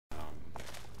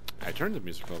I turned the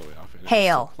music all the way off, and it's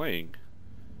Hail. still playing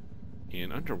in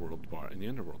the underworld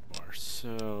bar.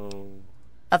 So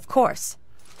Of course.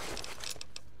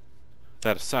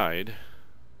 that aside,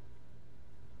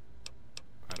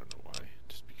 I don't know why.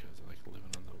 Just because I like living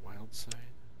on the wild side.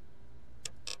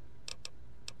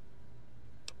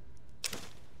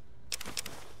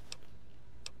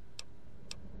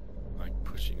 I like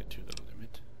pushing it to the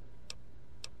limit.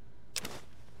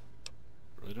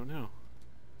 Really don't know.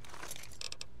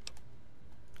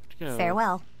 Go.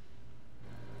 Farewell.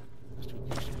 Let's do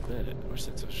a to bed. Or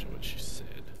since I'll show what she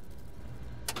said.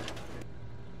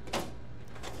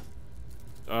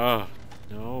 Oh,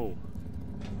 no.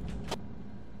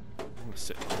 I want to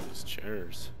sit in one of these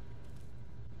chairs.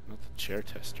 Not the chair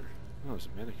tester. Oh, there's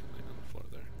a mannequin laying on the floor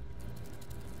there.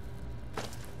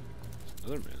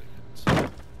 There's other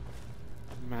mannequins.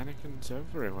 Mannequins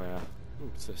everywhere. Ooh,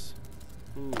 what's this?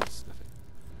 Ooh, it's nothing.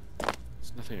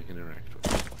 It's nothing I can interact with.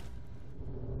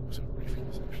 It was a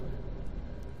briefcase, actually.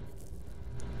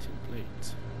 Tin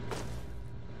plates.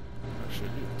 I'll show you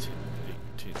a tin plate,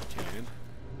 tin can.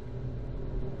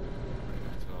 Right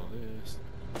back to all this.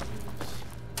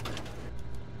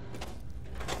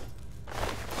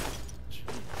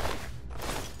 Jeez.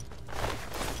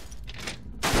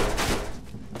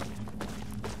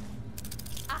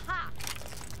 Aha!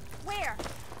 Where?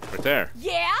 Right there.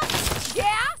 Yeah?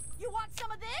 Yeah? You want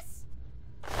some of this?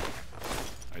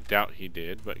 I doubt he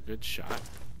did, but good shot.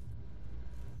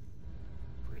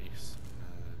 Brace.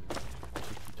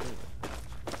 Cheeky toilet.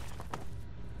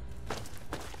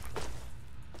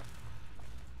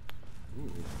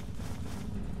 Ooh.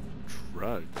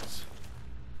 Drugs.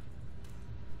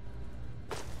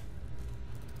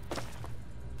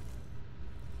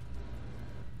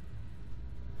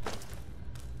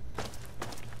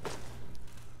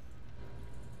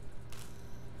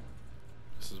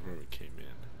 This is where we came in.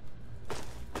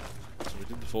 So we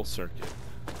did the full circuit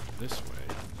this way.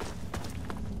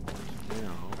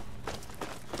 Now,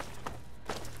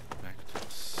 back to the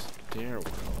stairwell.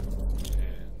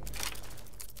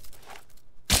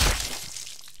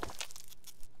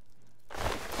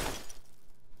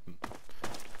 And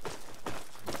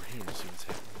over here, see what's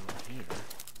happening over here.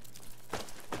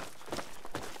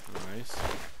 Nice.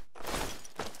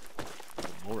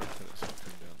 More thought it was going to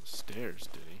come down the stairs,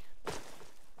 did he?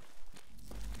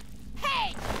 Hey!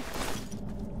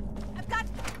 I've got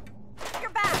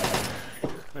your back.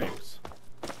 Thanks.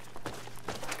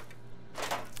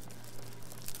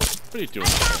 What are you doing? I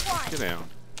got one. Get down.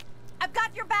 I've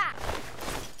got your back.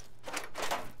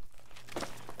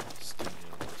 Standing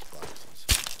on those boxes.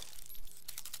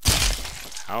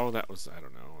 How that was, I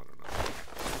don't know.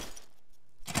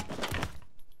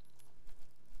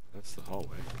 That's the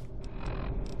hallway.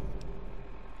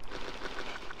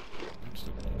 I'm just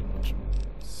gonna need a bunch of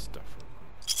stuff from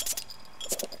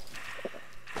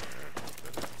there.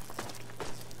 Better.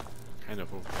 Kind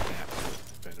of over that, but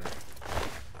better.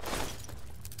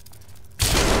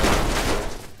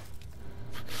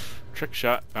 Trick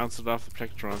shot, bounced it off the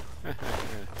Plectron.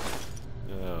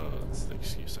 Oh, that's the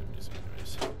excuse I'm using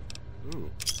anyways. Ooh.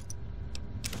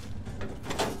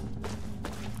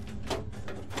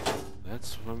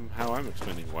 That's how I'm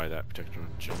explaining why that Protectron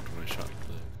jumped when I shot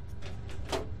the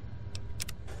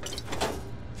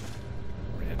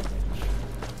red witch.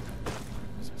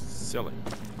 This is silly.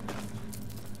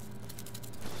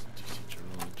 DC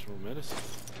Journal Internal Medicine.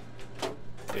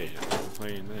 Yeah, you're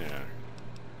playing there.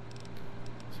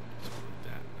 So let's put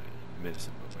that in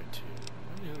medicine book by 2.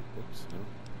 How many other books? No?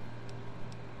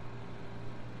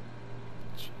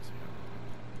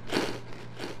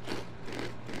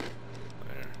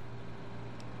 There.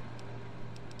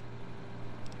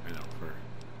 I know, for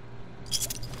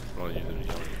all you that are yelling at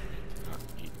me to not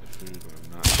eat the food when I'm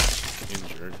not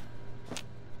injured.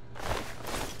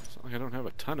 It's not like I don't have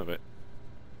a ton of it.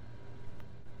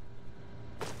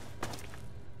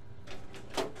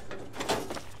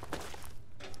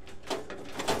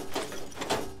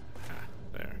 Ah,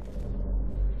 there.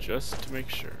 Just to make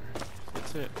sure.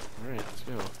 That's it. Alright, let's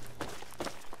go.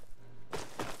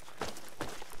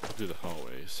 We'll do the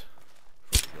hallways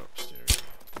before we go upstairs.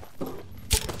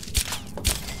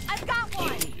 I've got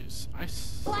one. Jeez, I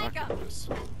suck Flank at 'em. this.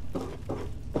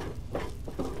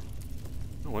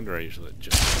 No wonder I usually let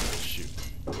just shoot.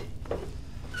 And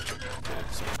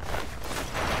so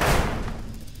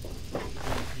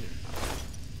here.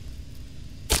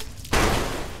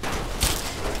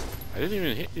 I didn't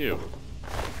even hit you.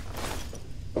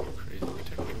 Crazy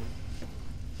protection.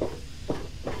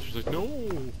 She's like, no.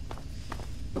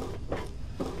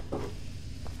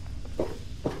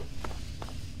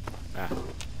 Ah.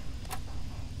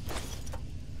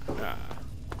 Ah.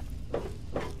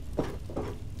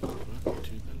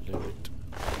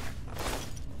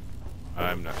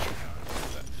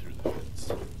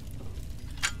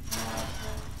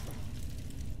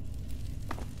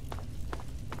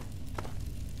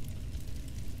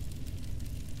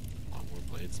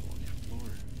 blades along the floor.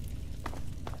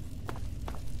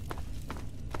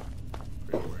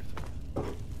 Very worth it.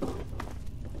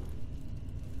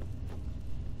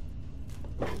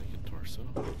 Mannequin torso.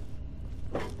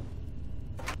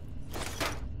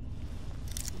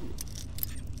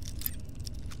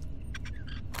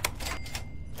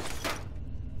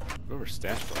 Whoever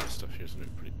stashed all this stuff here is going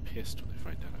to be pretty pissed when they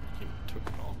find out I came and took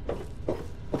it all.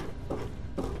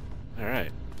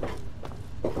 Alright.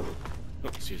 Oh,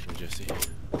 excuse me, Jesse.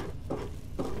 I'm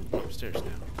upstairs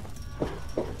now.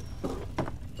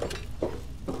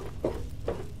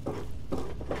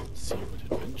 Let's see what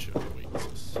adventure awaits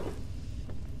us.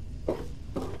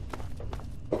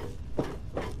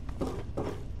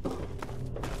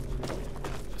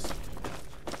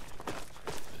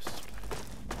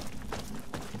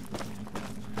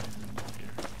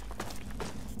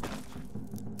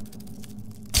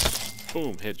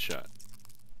 Boom, headshot.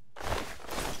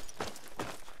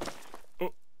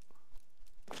 Oh.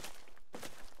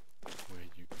 Where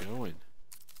you going?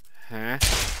 Huh?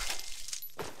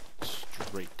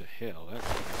 Straight to hell, that's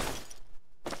right.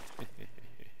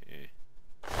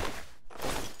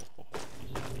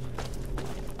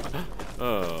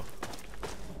 Oh.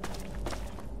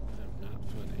 I'm not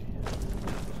funny. I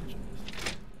apologize.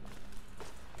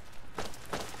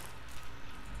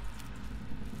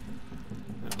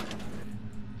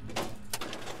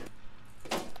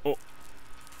 Oh.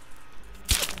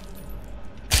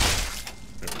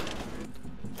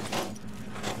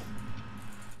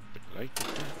 Like that?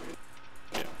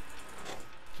 Yeah.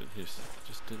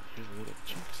 Just didn't hear the little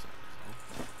chunk sound,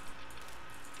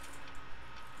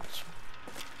 is all.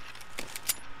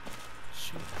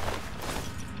 Shoot.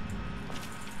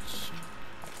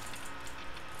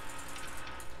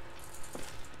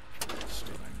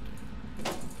 Still active.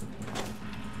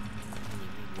 Only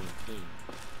need one thing.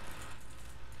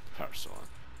 Power's still on.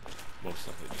 Most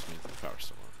likely just means the power's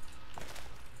still on.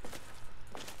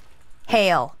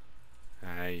 Hail.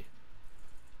 Hi.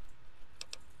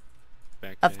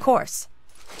 Back Of there. course.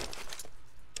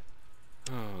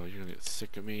 Oh, you're gonna get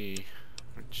sick of me,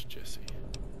 aren't you, Jesse?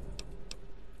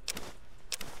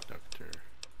 Doctor.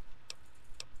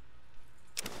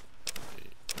 Hey,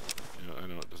 I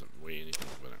know it doesn't weigh anything,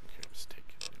 but I don't care. Just take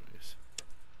it anyways.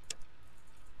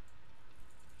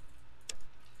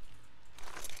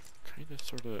 Kinda,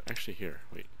 sorta. Actually, here.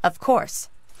 Wait. Of course.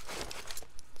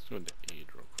 Let's go into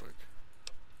aid real quick.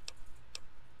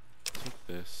 Take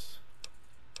this.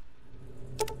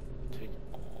 Take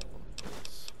all of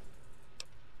this.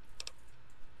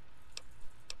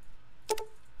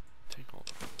 Take all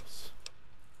of this.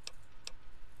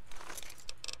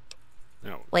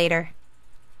 Now, Later.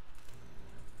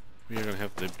 we are going to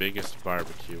have the biggest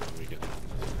barbecue when we get home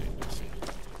tonight, you see.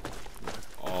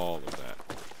 All of that.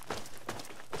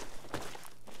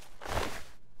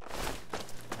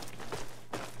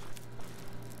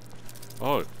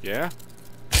 Oh, yeah?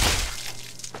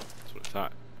 That's what I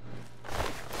thought.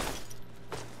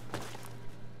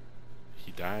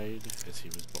 He died as he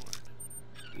was born.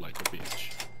 Like a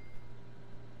bitch.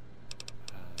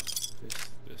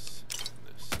 This,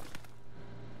 and this.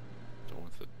 Don't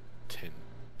want the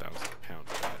 10,000 pound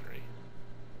battery.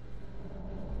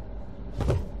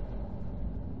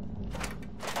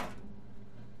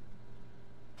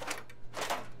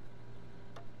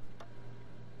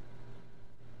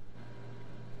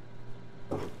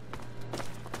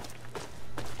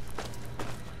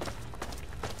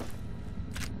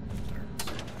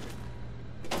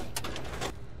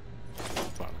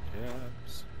 Bottle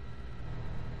caps.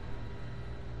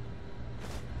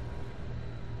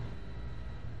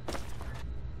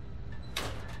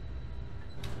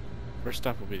 First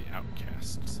stop will be the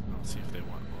Outcasts. I'll see if they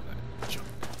want all that junk.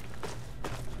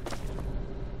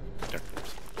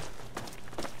 Detectives.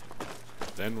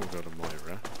 Then we'll go to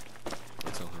Moira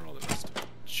and tell her all the rest of the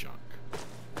junk.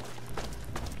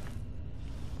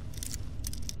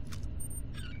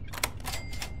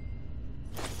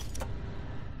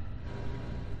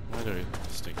 Why do I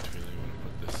instinctively want to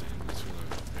put this in? It's going to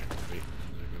activate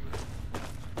and they're going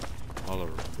to... All the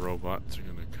robots are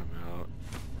going to come out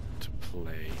to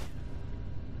play.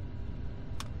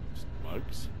 Just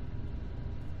mugs?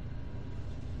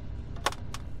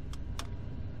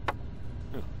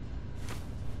 Oh.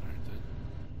 Alright then.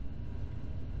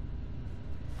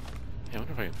 Hey, I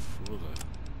wonder if I can fool the...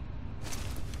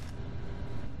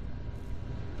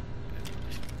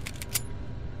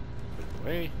 Put it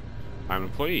away. I'm an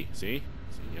employee, see?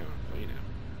 See, yeah, I'm an employee now.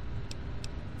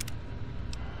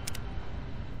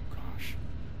 Oh gosh.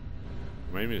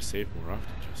 Remind me to save more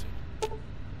often, Jesse.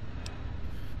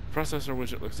 Processor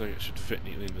widget looks like it should fit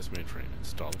neatly in this mainframe.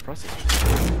 Install the processor.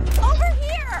 Over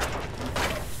here!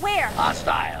 Where?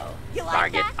 Hostile. You like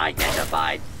Target that?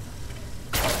 identified.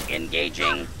 Engaging.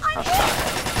 I'm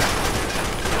Hostile.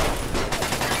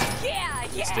 Yeah,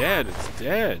 yeah. It's dead. It's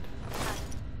dead.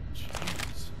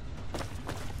 Jeez.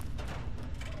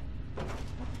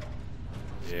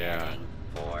 Yeah. Scanning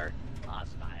for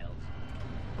hostiles.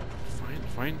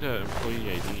 Find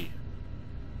employee ID.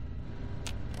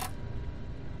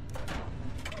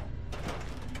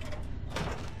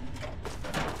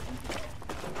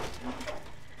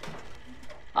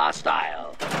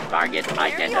 Hostile. Target There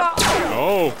you identified. are.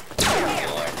 Oh.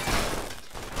 Secured.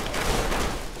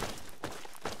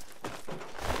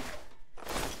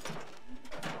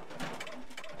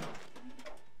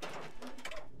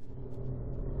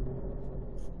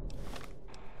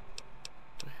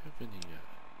 Do I have any?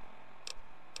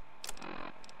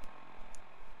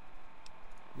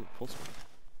 Ooh, pulse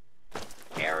gun.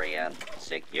 Area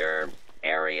secure.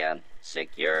 Area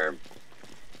secure.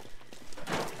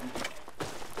 Oh,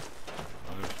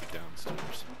 there's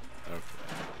downstairs. Okay.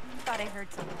 Thought I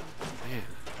heard something. Man,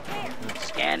 There.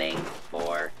 Scanning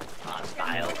for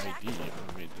hostiles. ID would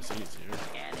have made this easier.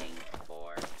 Scanning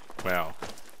for. Wow.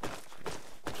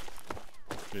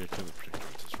 Maybe kill the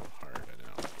predicaments is real hard, I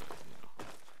know, but you know.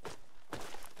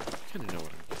 I kinda know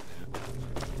what I'm getting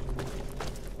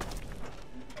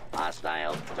at.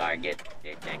 Hostile target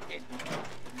detected.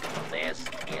 This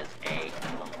is a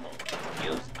local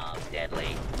use of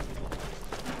deadly.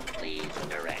 Please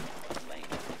direct lane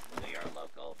to your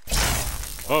local.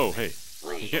 Oh, hey.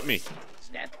 Please You hit me.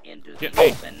 step into Get the me.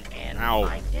 open and Ow.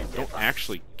 identify Don't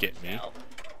actually get me. yourself.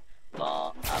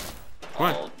 Law up. Come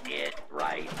on. Hold it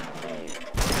right there.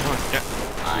 Come on, get.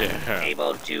 Yeah.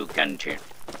 Unable to continue.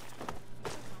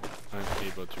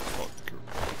 Unable to fuck your.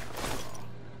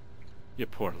 You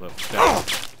poor little devil.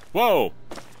 Whoa!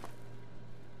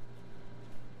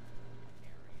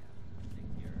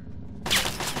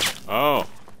 Oh,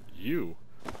 you.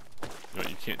 No,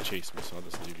 you can't chase me, so I'll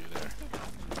just leave you there.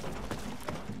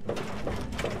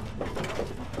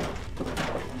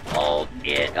 Hold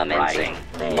it commencing.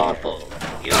 Right. Lawful.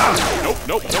 Use,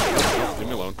 Nope. Leave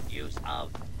me alone. use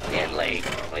of deadly.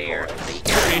 Clear the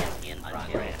area in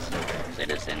progress.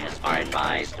 Citizens are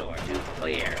advised to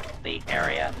clear the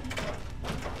area.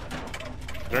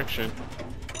 Direction.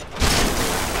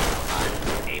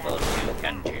 Unable to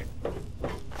continue.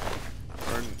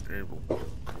 Unable.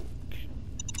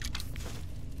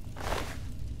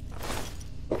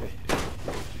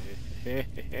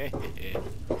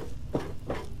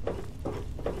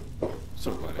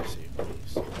 So glad I saved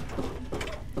these.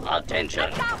 Attention.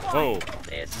 I've got one. Oh,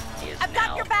 This is I've got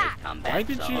now your back. a combat why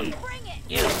did zone. you? Bring it.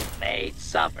 You may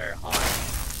suffer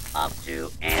harm, up to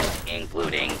and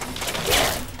including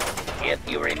death, if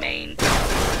you remain.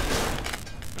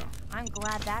 I'm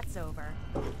glad that's over.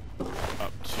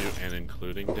 Up to and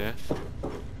including death?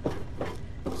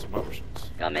 Some options.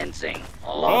 Commencing.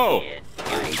 Oh. No.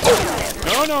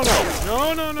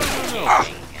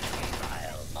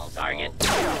 Target.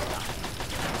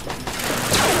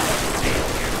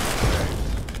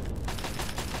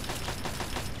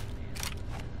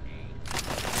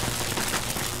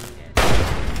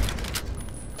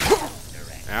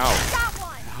 Ow. Got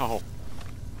one. Ow.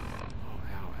 Oh,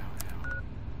 ow.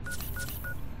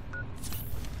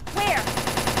 Where?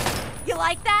 You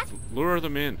like that? Lure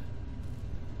them in.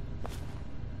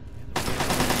 Look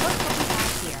what we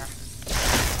have here.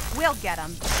 We'll get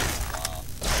them.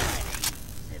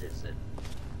 Citizen.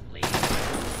 Please.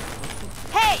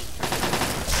 Hey!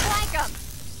 Flank them!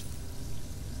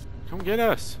 Come get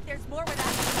us. There's more with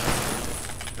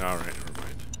us. Alright, never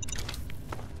mind.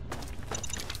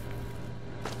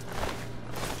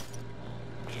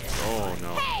 Oh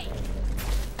no. Hey!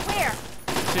 Where?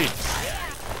 See.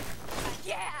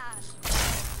 Yeah!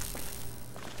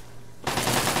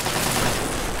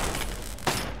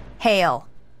 Hail.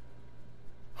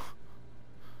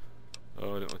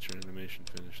 Oh, I didn't let your animation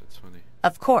finish. That's funny.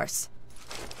 Of course.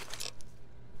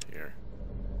 Here.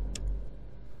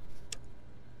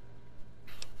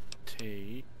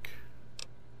 Take.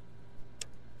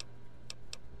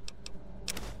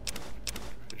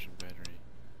 Vision battery.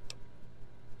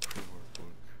 Pre-work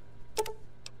book.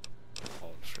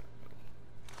 All strap metal.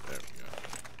 There we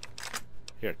go.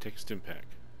 Here, take a stim pack.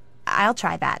 I'll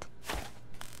try that.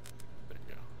 There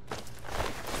you go.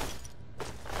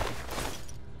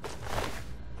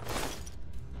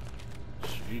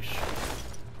 Sheesh.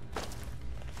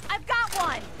 I've got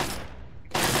one!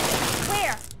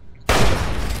 Where?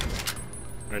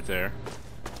 Right there.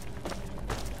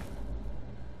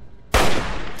 No,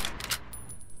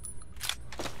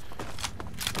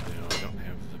 I don't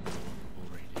have the glowable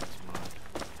radiance mod.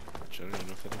 Which I don't even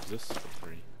know if that exists for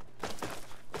free.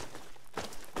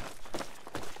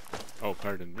 Oh,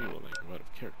 pardon me while I go out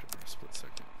of character for a split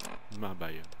second. My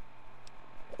bad.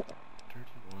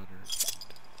 Dirty water.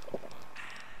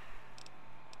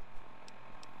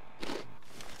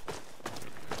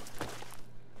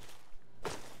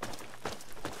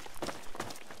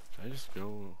 Should I just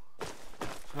go?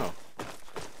 Oh.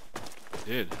 I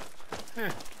did.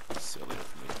 Heh. Silly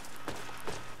of me.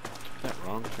 Took that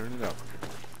wrong turn it up.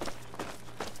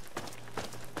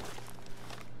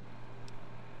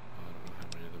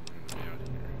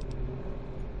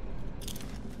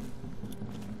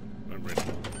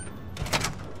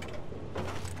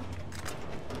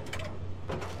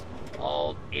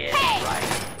 Hold it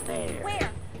right there.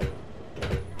 Where?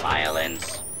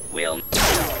 Violence will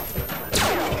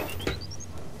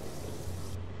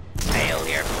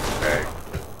failure.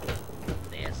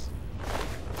 This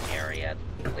area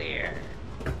clear.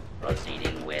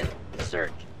 Proceeding with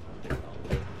search.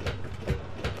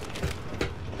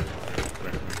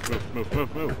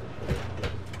 Move.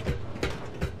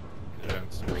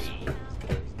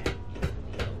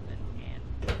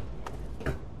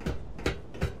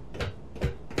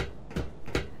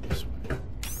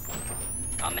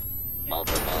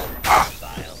 Multiple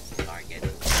hostile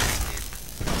targets.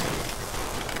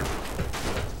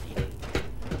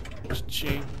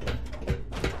 Ching.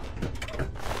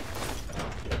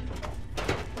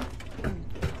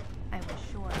 I was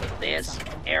sure. This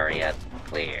area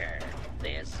clear.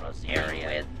 This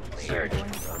area search.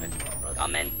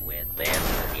 Comment with this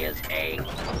is a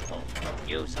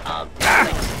use of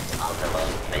multiple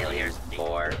failures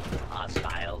for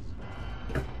hostiles.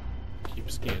 Keep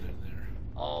scanning there.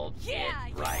 Hold it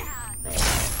right there.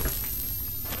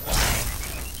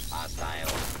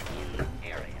 Hostiles in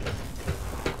area.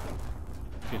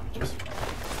 Just...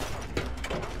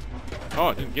 Oh,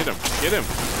 I didn't get him. Get him.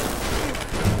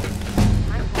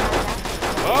 I'm glad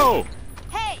that. Oh!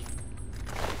 Hey!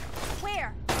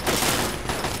 Where?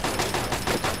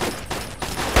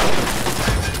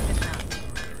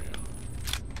 There we go.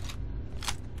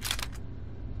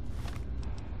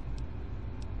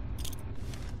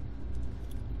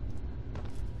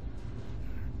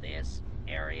 This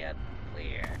area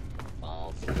clear.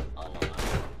 False alarm.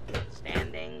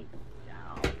 Standing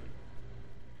down.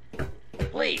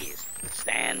 Please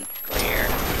stand clear.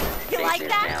 You This like is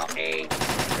that? now a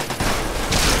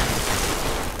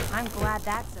I'm glad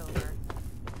that's over.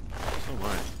 So am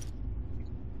I.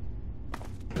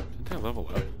 Didn't I level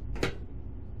up?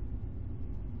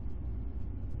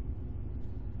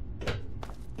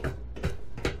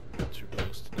 Too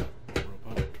close to that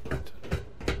robot for it to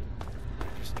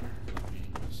register. Let me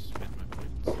spend my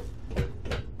points.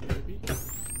 Maybe?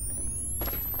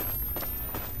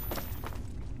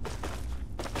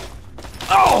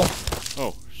 Oh!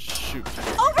 Oh, shoot.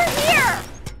 Over here!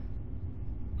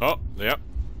 Oh, yep.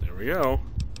 There we go.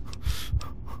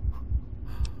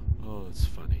 Oh, that's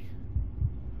funny.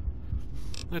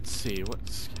 Let's see,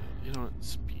 what's... You know what?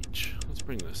 Speech. Let's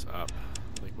bring this up.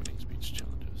 I like winning speech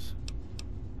challenges.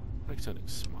 I like sounding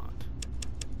smart.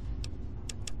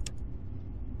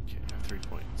 Okay, I have 3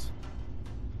 points.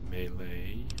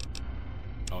 Melee.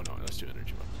 Oh no, let's do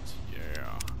energy weapons.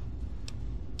 Yeah.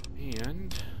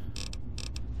 And...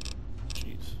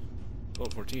 Jeez.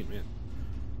 Level 14, man.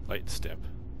 Light step.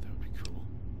 That would be cool.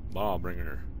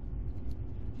 Lawbringer.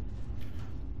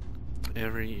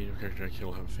 Every character I kill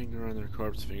will have a finger on their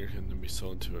corpse. The finger can then be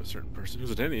sold to a certain person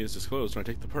whose identity is disclosed when I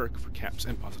take the perk for caps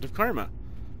and positive karma.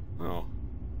 Oh.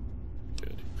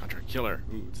 Good. Contract killer.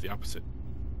 Ooh, it's the opposite.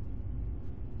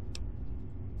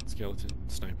 Skeleton,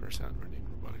 sniper, sound running,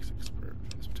 robotics expert,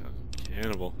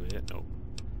 cannibal. Yeah, no.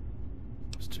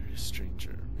 Mysterious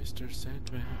stranger. Mr.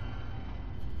 Sandman.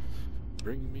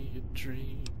 Bring me a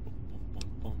dream. Boom, boom,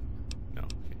 boom, boom. No,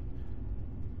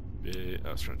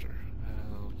 okay. Stranger.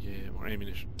 Hell yeah, more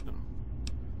ammunition. No.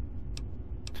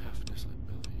 Toughness,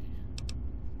 ability.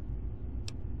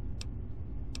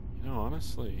 You know,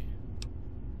 honestly,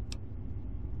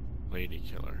 lady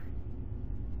killer.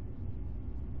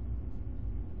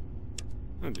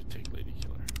 I'm gonna take lady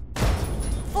killer.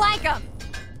 Flank him!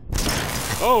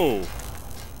 Oh!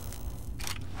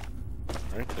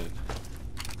 Alright then.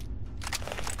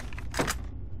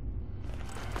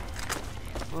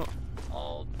 Well,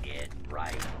 hold it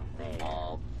right there.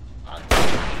 All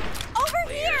Over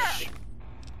clear. here!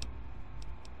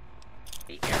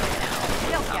 The area now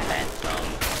You'll will get come it. from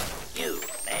you.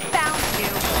 They Found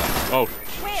you. oh,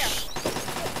 Where?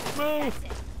 move! That's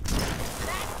it.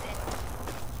 That's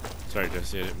it. Sorry,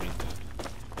 Jesse, I didn't mean to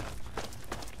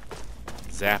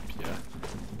zap ya.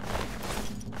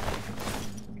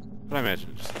 But I imagine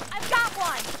it just, I've got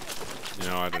one! you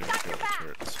know, I don't I've even got care your about back.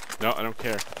 turrets. No, I don't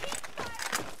care.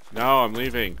 No, I'm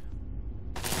leaving.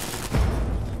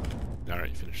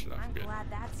 you finished it off. I'm Good. glad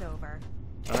that's over.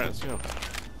 All right, let's go.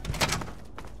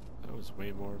 That was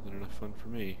way more than enough fun for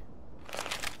me.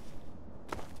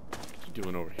 What you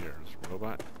doing over here,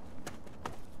 robot?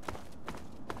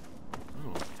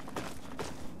 Oh,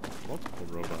 multiple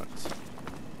robots.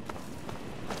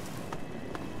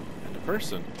 And a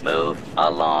person. Move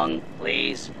along,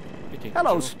 please. Hey, Tinker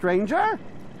Hello, Joe. stranger.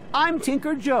 I'm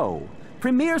Tinker Joe,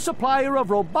 premier supplier of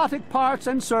robotic parts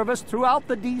and service throughout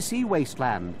the DC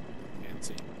Wasteland.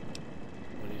 Fancy.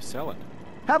 What are you selling?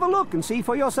 Have a look and see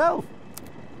for yourself.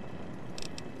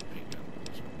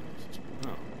 Oh,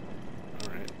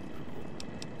 alright,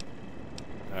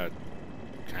 cool.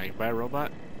 Can I buy a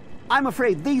robot? I'm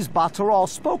afraid these bots are all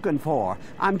spoken for.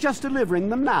 I'm just delivering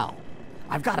them now.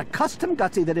 I've got a custom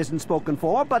Gutsy that isn't spoken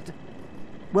for, but...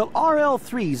 Well,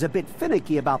 RL3's a bit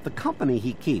finicky about the company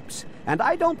he keeps, and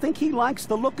I don't think he likes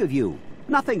the look of you.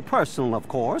 Nothing personal, of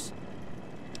course.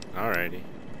 Alrighty.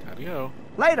 Time to go.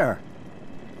 Later.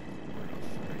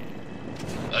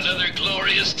 Another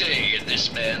glorious day in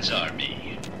this man's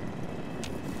army.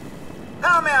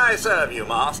 How may I serve you,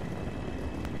 master?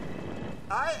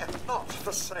 I am not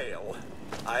for sale.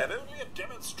 I am only a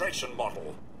demonstration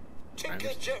model.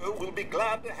 Tinker Joe will be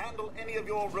glad to handle any of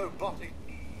your robotic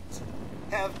needs.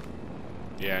 Have...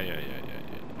 Yeah. I get it.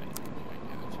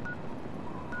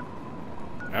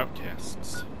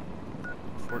 Outcasts.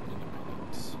 Fort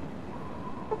Independence.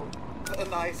 a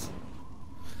nice...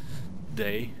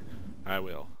 Day. I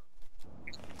will.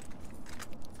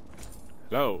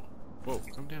 Hello. Whoa,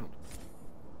 come down.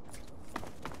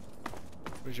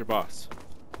 Where's your boss?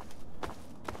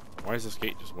 Why is this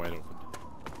gate just wide open?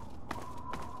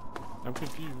 I'm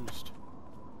confused.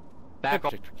 Back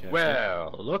up. Protector Cafe.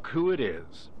 Well, look who it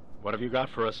is. What have you got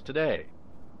for us today?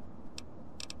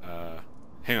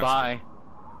 Hang on. Bye.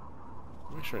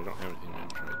 Let me make sure I don't have anything in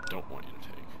inventory I don't want you to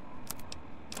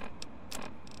take.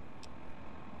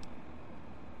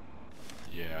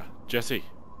 Yeah. Jesse,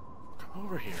 come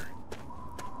over here.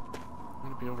 I'm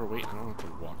gonna be overweight and I don't have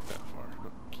to walk that far.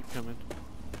 No, keep coming.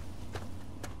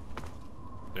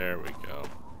 There we go.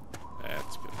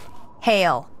 That's good enough.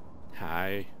 Hail.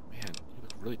 Hi. Man, you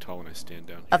look really tall when I stand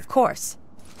down here. Of course.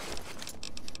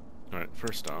 Alright,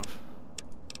 first off,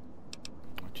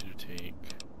 I want you to take...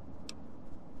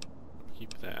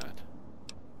 Keep that.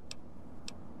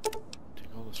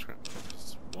 Take all the scrap metal,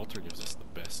 because Walter gives us the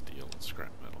best deal in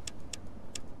scrap metal.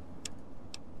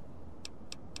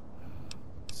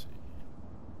 Let's see.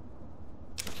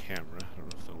 Camera, I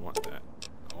don't know if they'll want that.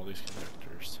 All these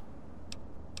connectors.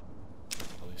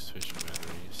 All these fission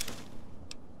batteries.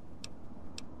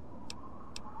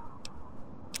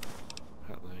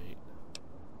 Hot light.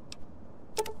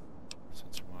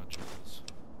 Sensor modules.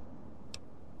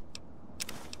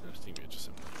 I just think we just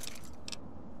simply.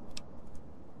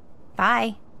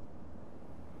 Bye.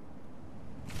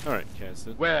 Alright,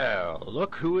 Caston. Well,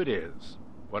 look who it is.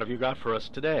 What have you got for us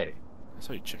today? I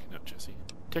saw you checking out, Jesse.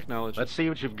 Technology. Let's see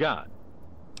what you've got.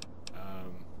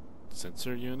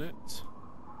 Sensor units.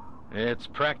 It's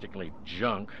practically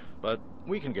junk, but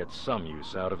we can get some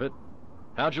use out of it.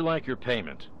 How'd you like your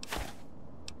payment?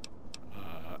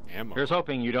 Ammo. Here's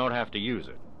hoping you don't have to use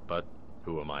it, but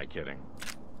who am I kidding?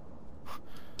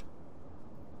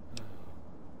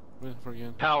 What for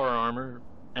again? Power armor,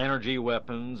 energy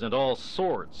weapons, and all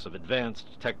sorts of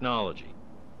advanced technology.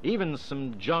 Even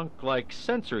some junk like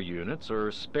sensor units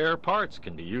or spare parts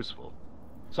can be useful.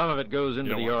 Some of it goes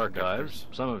into don't the want archives, conductors.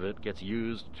 some of it gets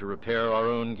used to repair our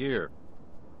own gear.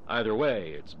 Either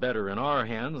way, it's better in our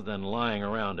hands than lying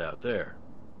around out there.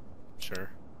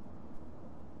 Sure.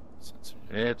 Sensor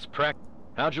unit. It's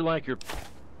How'd you like your...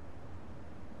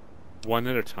 One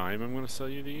at a time I'm going to sell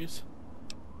you these?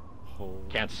 Holy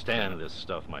Can't stand crap. this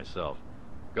stuff myself.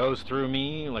 Goes through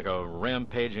me like a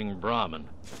rampaging Brahmin.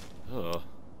 Ugh.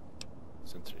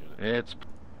 Sensor unit. It's...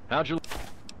 How'd you...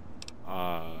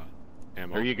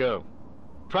 Ammo. Here you go.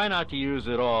 Try not to use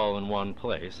it all in one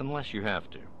place unless you have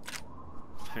to.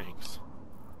 Thanks.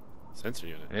 Sensor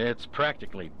unit. It's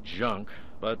practically junk,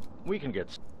 but we can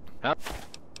get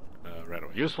Right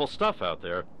away. useful stuff out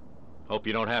there. Hope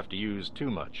you don't have to use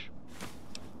too much.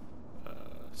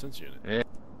 Sensor unit.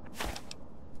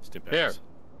 Stim Here, packs.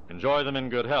 enjoy them in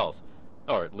good health.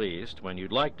 Or at least when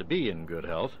you'd like to be in good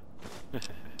health.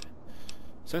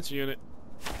 Sensor unit.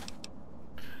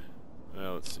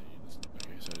 Let's see.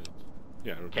 Okay, so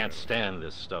yeah. Can't stand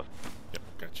this stuff. Yep,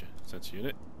 gotcha. Sensor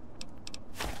unit.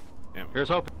 Ammo. Here's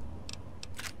hoping.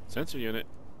 Sensor unit.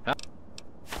 Huh?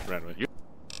 Right away. You-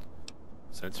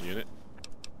 Sensor unit.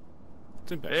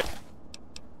 It's in back. Here.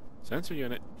 Sensor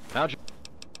unit. How'd you...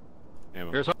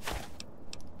 Ammo. Here's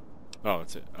Oh,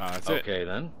 that's it. That's it. okay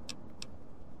then.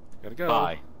 Gotta go.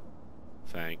 Bye.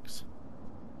 Thanks.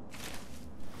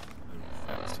 I'm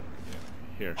faster. Yeah.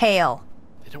 Here. Hail.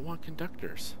 They don't want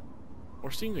conductors.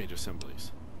 Or steam gauge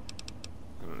assemblies.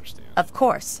 I don't understand. Of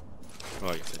course.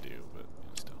 Well, I guess I do, but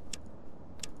still.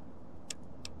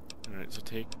 Alright, so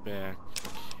take back the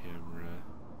camera.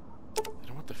 I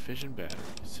don't want the fission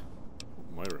batteries. Oh,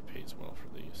 Moira pays well for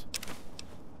these.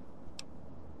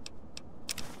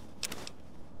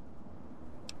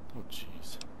 Oh,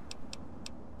 jeez.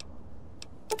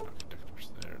 Oh,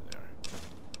 conductors. There they are.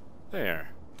 There.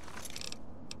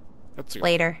 Let's go.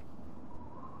 Later.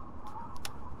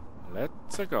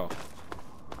 Let's go.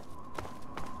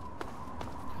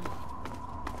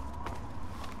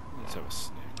 Let's have a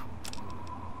snack.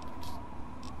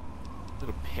 A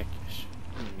little peckish.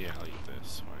 Yeah, I'll eat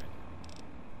this. Fine.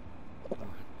 I don't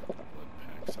have blood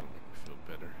packs. That'll make me feel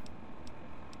better.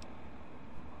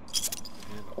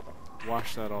 And I'll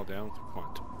wash that all down with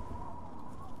quantum.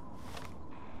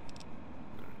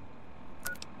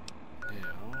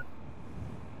 Now,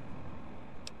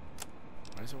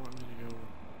 why does it want me to go?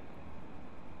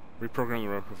 Reprogram the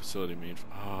Robco facility main.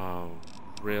 Oh,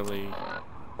 really?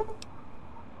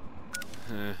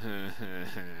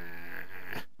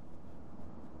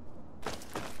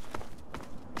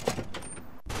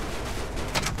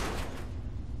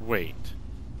 Wait.